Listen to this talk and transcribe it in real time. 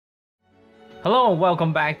Hello and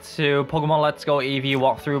welcome back to Pokemon Let's Go Eevee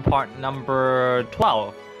walkthrough part number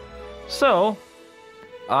 12. So,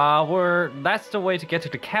 that's the way to get to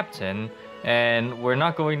the captain, and we're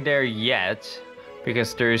not going there yet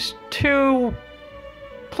because there's two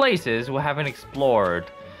places we haven't explored.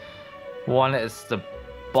 One is the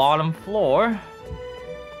bottom floor.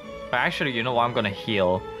 Actually, you know what? I'm gonna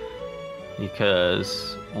heal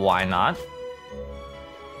because why not?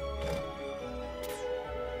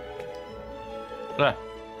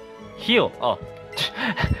 Heal. Oh,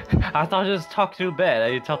 I thought I just talked to bed.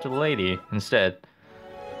 I talked to the lady instead.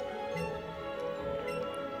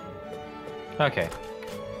 Okay.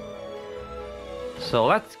 So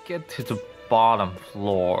let's get to the bottom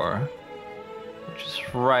floor, which is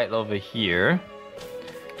right over here.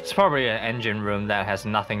 It's probably an engine room that has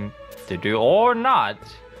nothing to do, or not.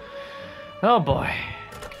 Oh boy.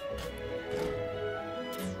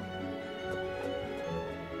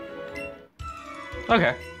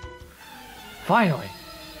 Okay. Finally.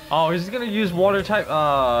 Oh, he's gonna use water type.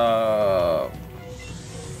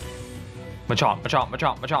 Machop.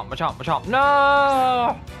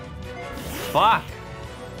 No! Fuck.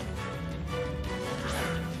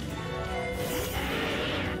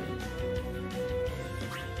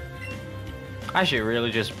 I should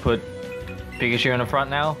really just put Pikachu in the front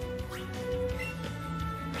now.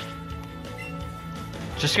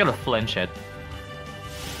 Just gotta flinch it.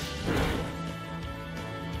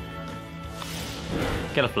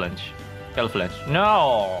 Get a flinch. Get a flinch.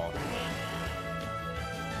 No!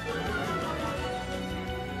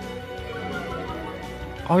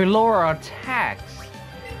 Oh, you lower our attacks.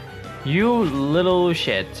 You little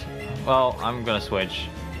shit. Well, I'm gonna switch.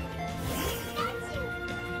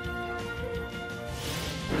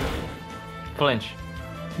 Flinch.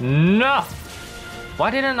 No!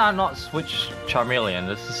 Why didn't I not switch Charmeleon?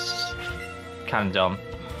 This is kind of dumb.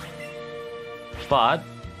 But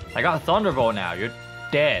I got Thunderbolt now. You're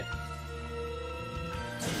dead.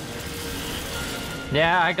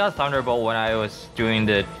 Yeah, I got Thunderbolt when I was doing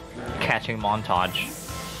the catching montage.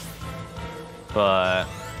 But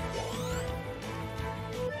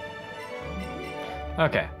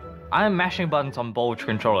okay, I'm mashing buttons on both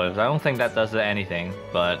controllers. I don't think that does anything,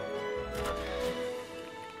 but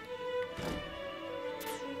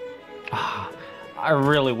I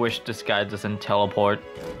really wish this guy doesn't teleport.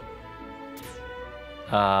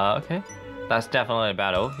 Okay. That's definitely a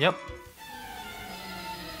battle. Yep.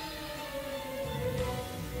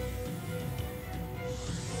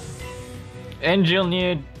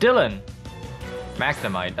 Engineer Dylan.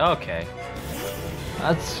 Magnemite. Okay.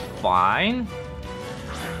 That's fine.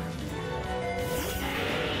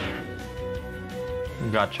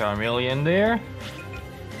 Got Charmeleon there.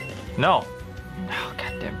 No. Oh,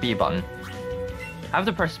 goddamn B button. I have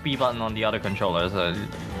to press B button on the other controller, so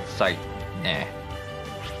it's like, eh.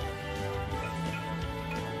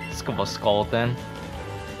 Let's go for Skull then.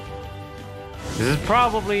 This is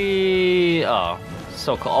probably... oh,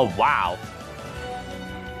 so cool. Oh, wow.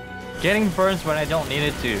 Getting burns when I don't need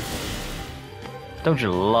it to. Don't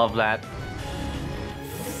you love that?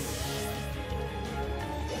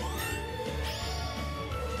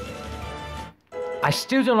 I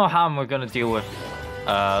still don't know how I'm gonna deal with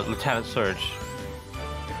Lieutenant Surge.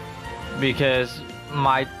 Because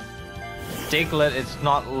my Diglett is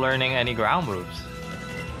not learning any ground moves.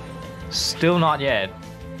 Still not yet.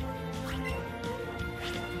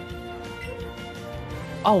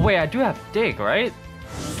 Oh wait, I do have Dig, right?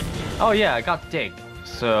 Oh yeah, I got Dig.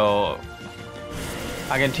 So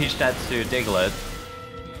I can teach that to Diglett.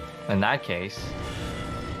 In that case.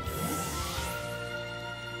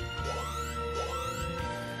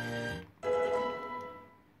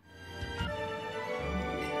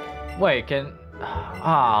 Wait, can...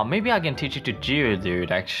 maybe I can teach it to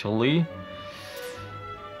Geodude, actually.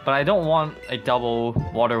 But I don't want a double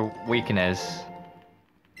water weakness.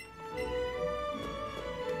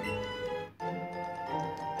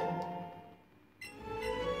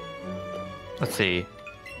 Let's see.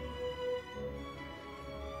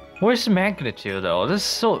 Where's Magnitude though? This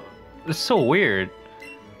is so weird.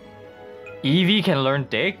 Eevee can learn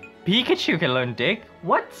Dig? Pikachu can learn Dig?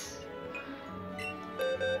 What?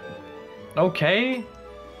 Okay.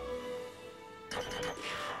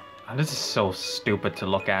 Oh, this is so stupid to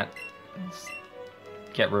look at. Let's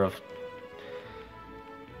get rid of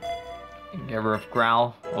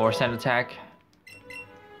Growl or Sand Attack.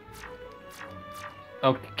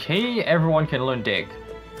 Okay, everyone can learn Dig.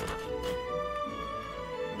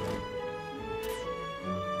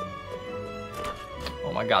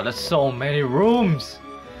 Oh my god, there's so many rooms.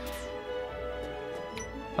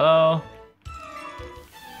 Hello.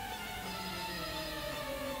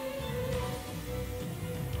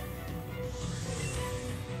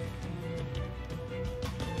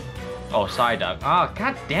 Oh, Psyduck. Oh,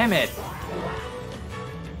 god damn it.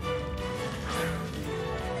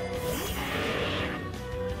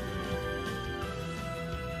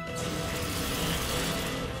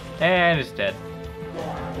 And it's dead.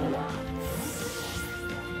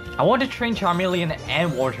 I want to train Charmeleon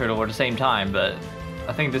and War Turtle at the same time, but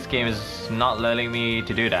I think this game is not letting me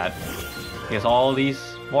to do that. Because all these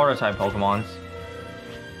water type Pokemons.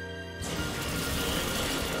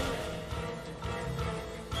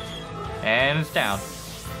 And it's down.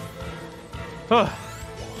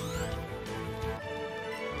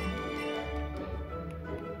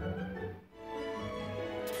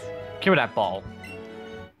 Give me that ball.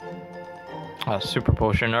 Oh, super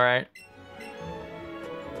potion, alright.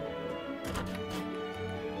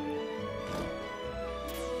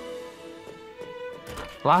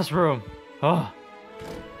 Last room. Oh.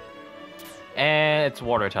 And it's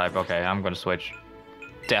water type. Okay, I'm gonna switch.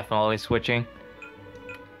 Definitely switching.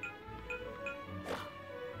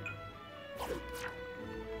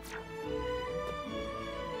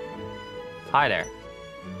 Hi there.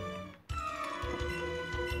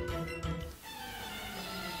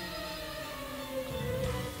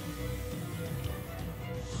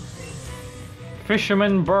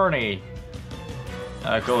 Fisherman Bernie.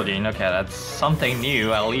 Goldeen, okay, that's something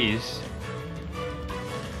new at least.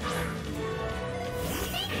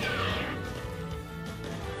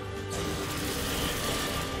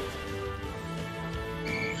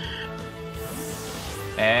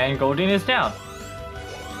 And Goldeen is down.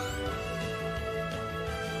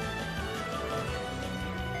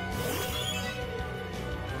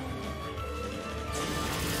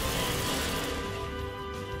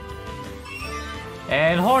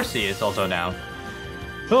 And Horsey is also down.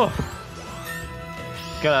 Oh,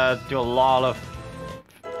 gotta do a lot of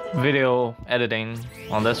video editing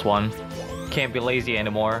on this one. Can't be lazy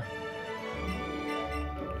anymore.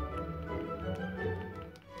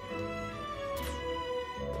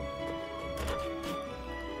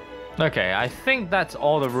 Okay, I think that's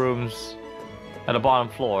all the rooms at the bottom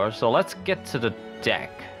floor, so let's get to the deck.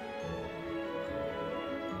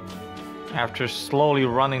 After slowly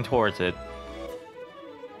running towards it.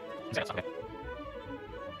 Okay.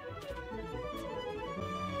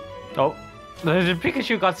 Oh, the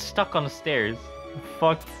Pikachu got stuck on the stairs.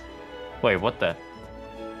 Fuck. Wait, what the?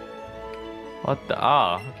 What the?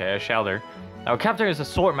 Ah, okay, a shelter. Our captain is a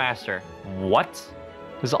sword master. What?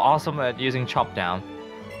 He's awesome at using chop down.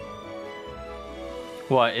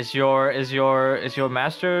 What is your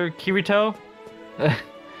master Kirito?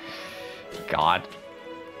 God.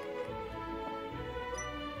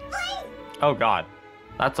 Oh God,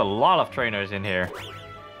 that's a lot of trainers in here.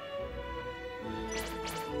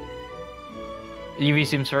 Eevee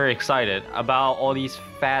seems very excited about all these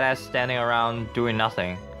fat ass standing around doing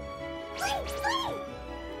nothing.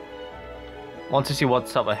 Want to see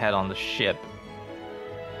what's up ahead on the ship.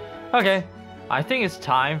 Okay, I think it's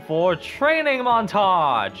time for training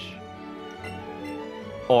montage.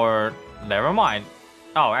 Or never mind.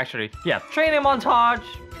 Oh, actually, yeah, training montage.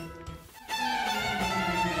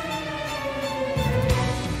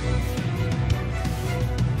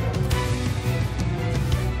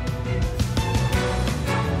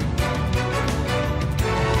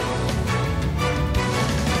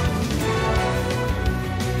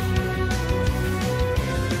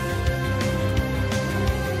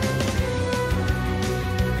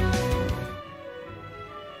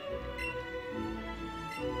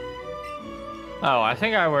 Oh, I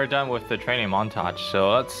think we're done with the training montage, so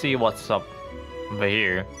let's see what's up over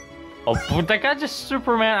here. Oh, but that guy just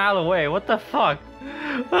Superman out of the way. What the fuck?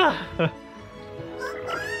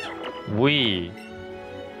 We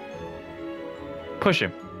push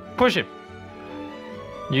him. Push him.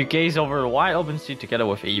 You gaze over the wide open sea together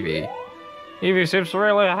with Eevee. Eevee seems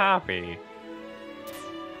really happy.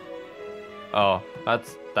 Oh,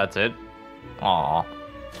 that's it. Aww.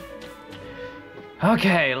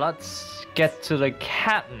 Okay, let's get to the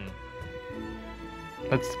captain.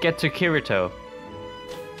 Let's get to Kirito.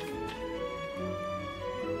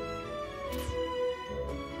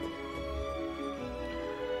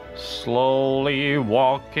 Slowly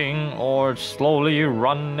walking or slowly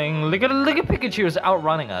running. Look at Pikachu is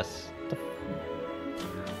outrunning us.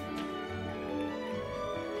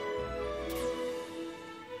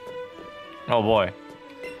 Oh boy.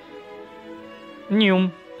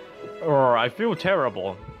 Noom. I feel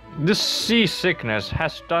terrible. This seasickness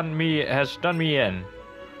has done me in.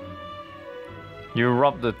 You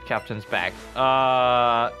rub the captain's back.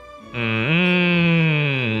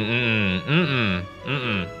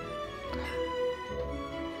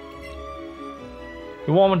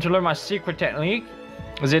 You want me to learn my secret technique?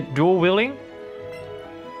 Is it dual wielding?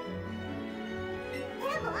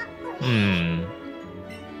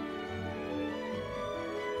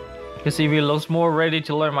 This Eevee looks more ready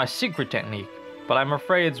to learn my secret technique, but I'm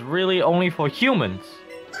afraid it's really only for humans.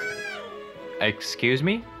 Excuse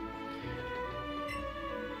me?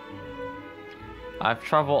 I've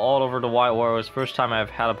traveled all over the wide world. It's the first time I've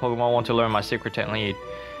had a Pokemon want to learn my secret technique.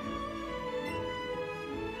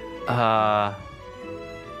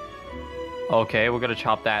 Okay, we're gonna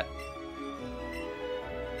chop that.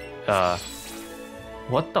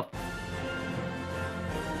 What the?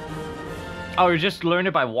 Oh, you just learned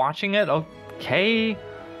it by watching it? Okay.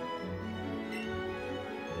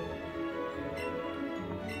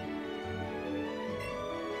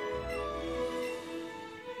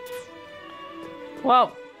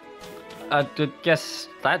 Well, I guess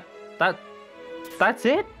that's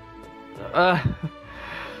it?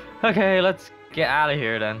 Okay, let's get out of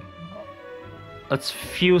here then. Let's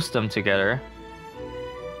fuse them together.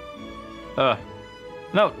 No,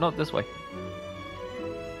 not this way.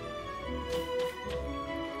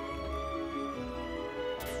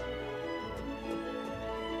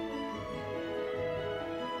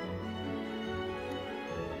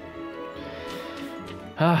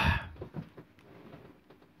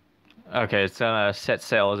 Okay, it's gonna set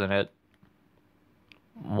sail, isn't it?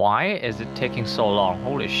 Why is it taking so long?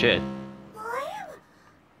 Holy shit.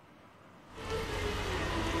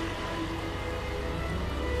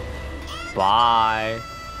 Bye.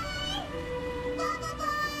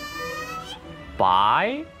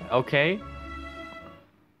 Bye? Okay.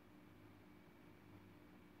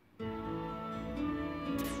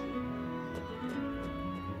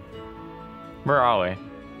 Where are we?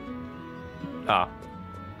 Ah.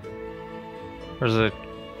 There's a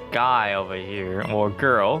guy over here, or a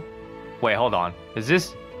girl. Wait, hold on. Is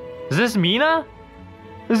this Mina?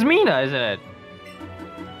 This is Mina, isn't it?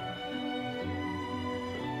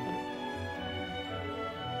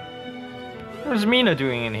 What's Mina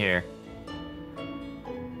doing in here?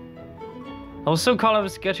 I was so caught up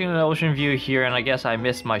sketching an ocean view here, and I guess I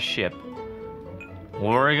missed my ship.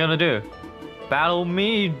 What are we gonna do? Battle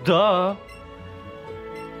me, duh!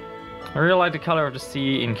 I really like the color of the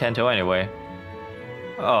sea in Kanto anyway.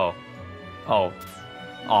 Oh. Oh.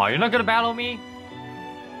 Oh, you're not gonna battle me?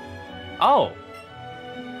 Oh.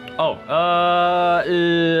 Oh,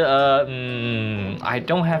 I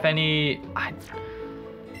don't have any...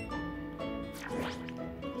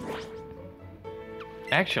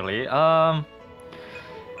 Actually, I'm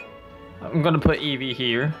gonna put Eevee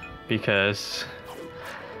here, because...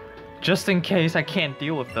 just in case I can't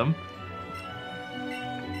deal with them.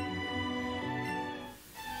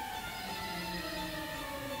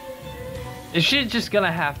 Is she just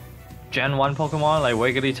gonna have Gen 1 Pokemon like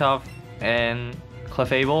Wigglytuff and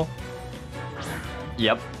Clefable?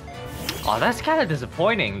 Yep. Oh, that's kind of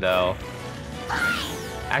disappointing though.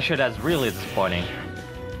 Actually, that's really disappointing.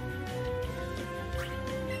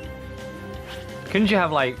 Couldn't you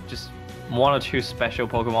have like just one or two special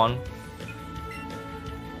Pokemon?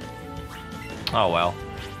 Oh well.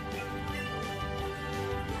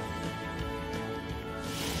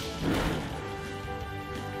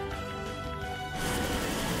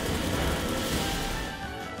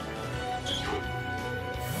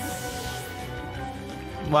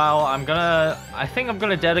 Well, I think I'm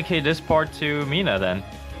gonna dedicate this part to Mina then.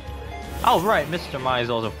 Oh right, Mr. Mai is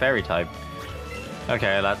also fairy type.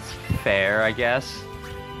 Okay, that's fair, I guess.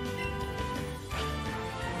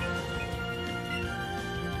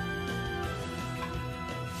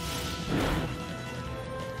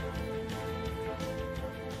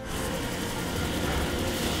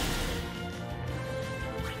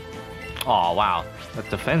 Oh wow, that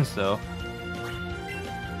defense though.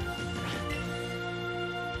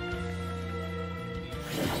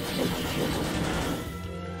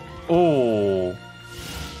 Oh,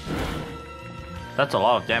 that's a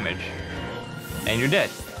lot of damage. And you're dead.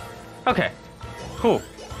 Okay, cool.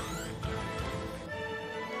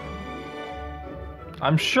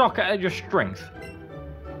 I'm shocked at your strength.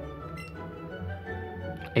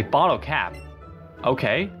 A bottle cap.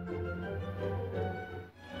 Okay.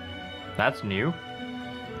 That's new.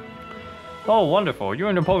 Oh, wonderful. You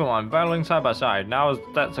and your Pokemon battling side by side. Now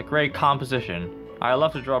that's a great composition. I'd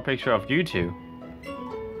love to draw a picture of you two.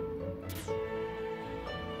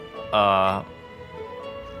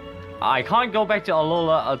 I can't go back to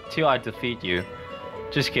Alola until I defeat you.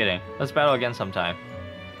 Just kidding. Let's battle again sometime.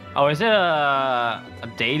 Oh, is it a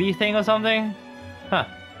daily thing or something? Huh.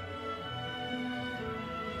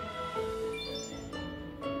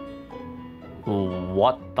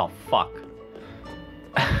 What the fuck?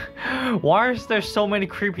 Why is there so many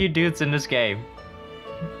creepy dudes in this game?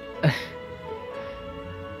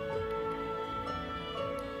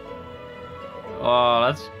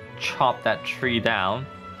 let's chop that tree down.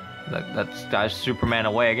 That's got Superman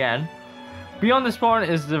away again. Beyond this point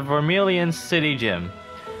is the Vermilion City Gym.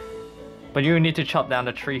 But you need to chop down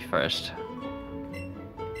the tree first.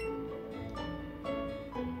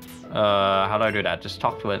 How do I do that? Just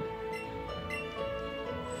talk to it.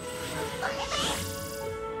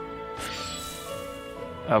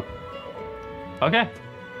 Oh. Okay.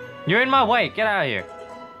 You're in my way. Get out of here.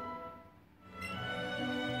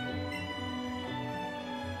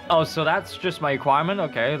 Oh, so that's just my requirement?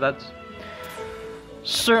 Okay, that's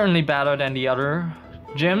certainly better than the other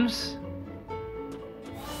gyms.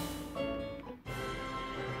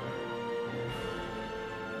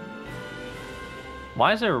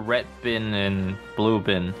 Why is there a red bin and blue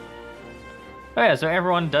bin? Oh yeah, so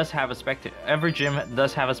everyone does have a spectator. Every gym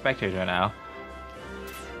does have a spectator now.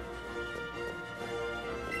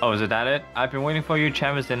 Oh, is that it? I've been waiting for you,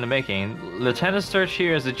 champions in the making. Lieutenant Sturge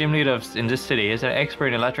here is the gym leader in this city. He's an expert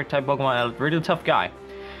in electric type Pokemon and a really tough guy.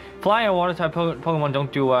 Flying and water type Pokemon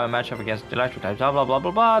don't do a matchup against electric types. Blah blah blah blah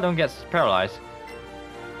blah. Don't get paralyzed.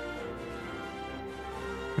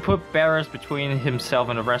 He put barriers between himself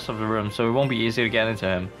and the rest of the room, so it won't be easy to get into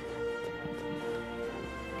him.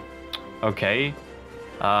 Okay.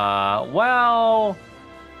 Well,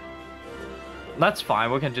 that's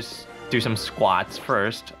fine. We can just do some squats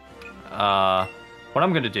first. What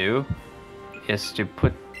I'm gonna do is to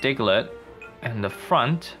put Diglett in the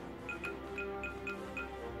front.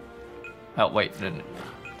 Oh wait,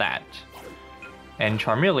 that. And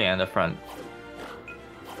Charmeleon in the front.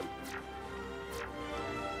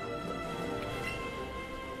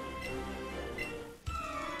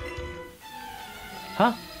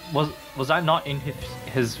 Huh? Was I not in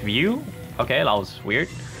his view? Okay, that was weird.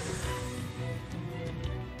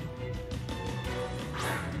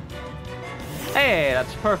 Hey,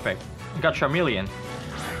 that's perfect. I got Charmeleon.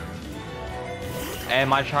 And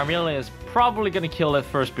my Charmeleon is probably gonna kill it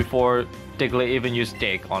first before Diglett even used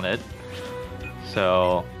Dig on it.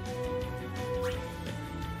 So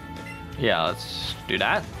yeah, let's do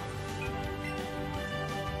that.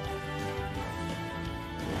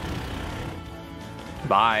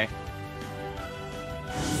 Bye.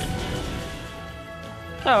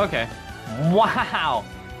 Oh, okay. Wow!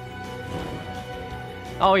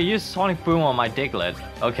 Oh, he used Sonic Boom on my Diglett.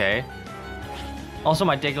 Okay. Also,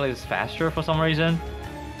 my Diglett is faster for some reason.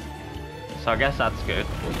 So I guess that's good.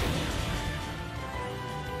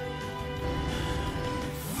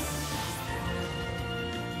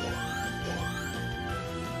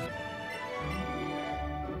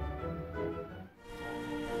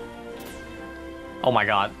 Oh my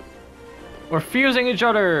god. We're fusing each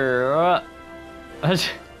other! Look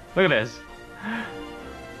at this.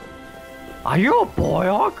 Are you a boy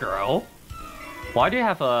or a girl? Why do you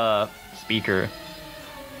have a speaker?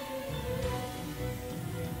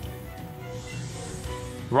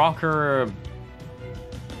 Rocker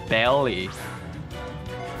belly.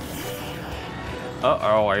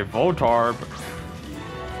 Uh-oh, a Voltorb.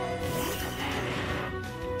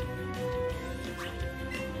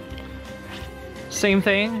 Same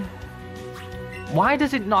thing. Why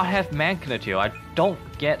does it not have Magneto? I don't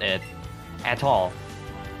get it at all.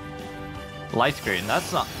 Light screen,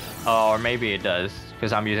 that's not... Oh, or maybe it does,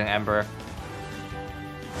 because I'm using Ember.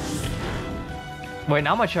 Wait,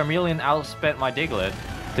 now my Charmeleon outsped my Diglett.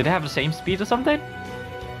 Did it have the same speed or something?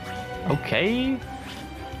 Okay.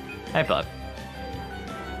 Hey, bud.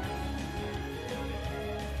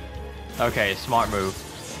 Okay, smart move.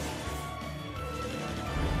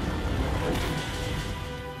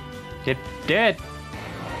 Get dead.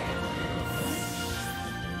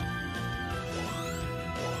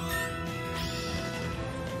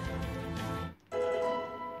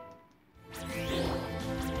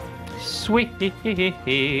 Sweet.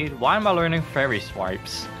 Why am I learning fairy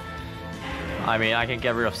swipes? I mean, I can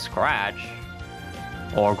get rid of Scratch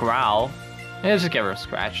or Growl. Yeah, just get rid of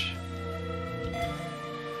Scratch.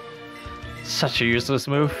 Such a useless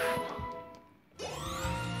move.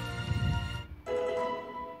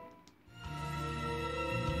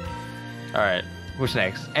 Alright, who's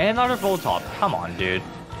next? Another Voltorb. Come on, dude.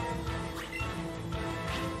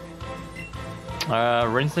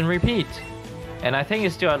 Rinse and repeat. And I think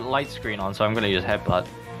it's still at light screen on, so I'm gonna use Headbutt.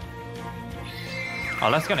 Oh,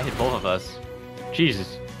 that's gonna hit both of us.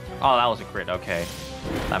 Jesus. Oh, that was a crit. Okay.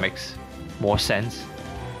 That makes more sense.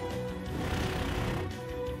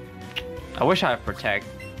 I wish I had Protect.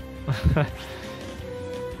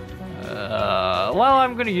 Well,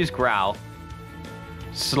 I'm gonna use Growl.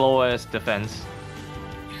 Slowest defense.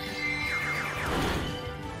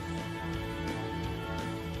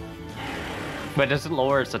 But does it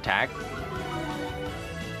lower its attack?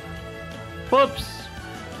 Whoops!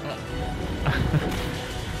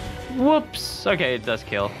 Whoops. Okay, it does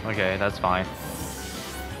kill. Okay, that's fine.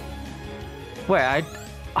 Wait,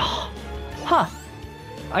 huh.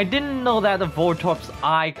 I didn't know that the Voltorp's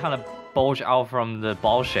eye kind of bulged out from the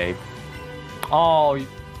ball shape. Oh,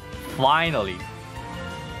 finally.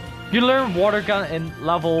 You learn Water Gun in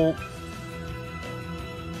level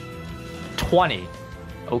 20.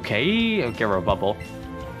 Okay, I'll give her a bubble.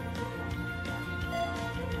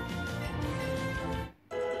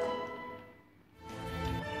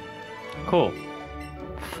 Cool.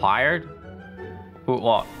 Fired? Ooh,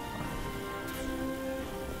 what?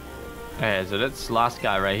 Okay, so that's the last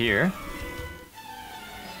guy right here.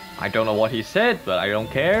 I don't know what he said, but I don't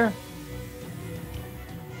care.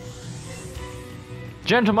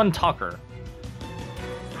 Gentleman Tucker.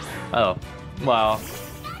 Oh, well,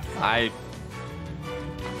 I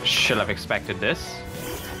should have expected this.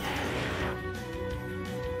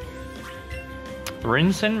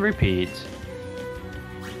 Rinse and repeat.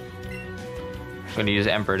 I'm gonna use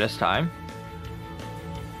Emperor this time.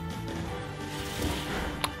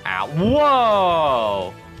 Ow.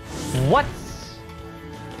 Whoa! What?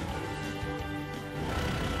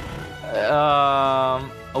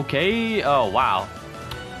 Okay. Oh, wow.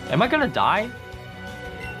 Am I gonna die?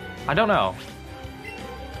 I don't know.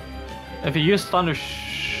 If you use Thunder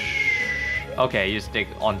okay, use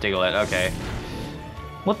on Diglett, okay.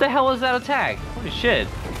 What the hell is that attack? Holy shit.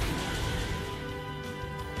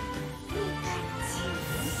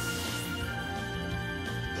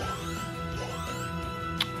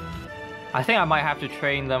 I think I might have to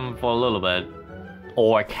train them for a little bit.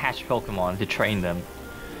 Or catch Pokemon to train them.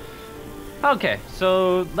 Okay,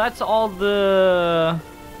 so that's all the...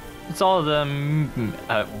 It's all the...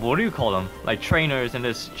 what do you call them? Like trainers in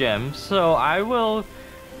this gym. So I will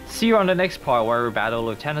see you on the next part where we battle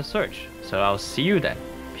Lieutenant Surge. So I'll see you then.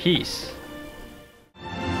 Peace.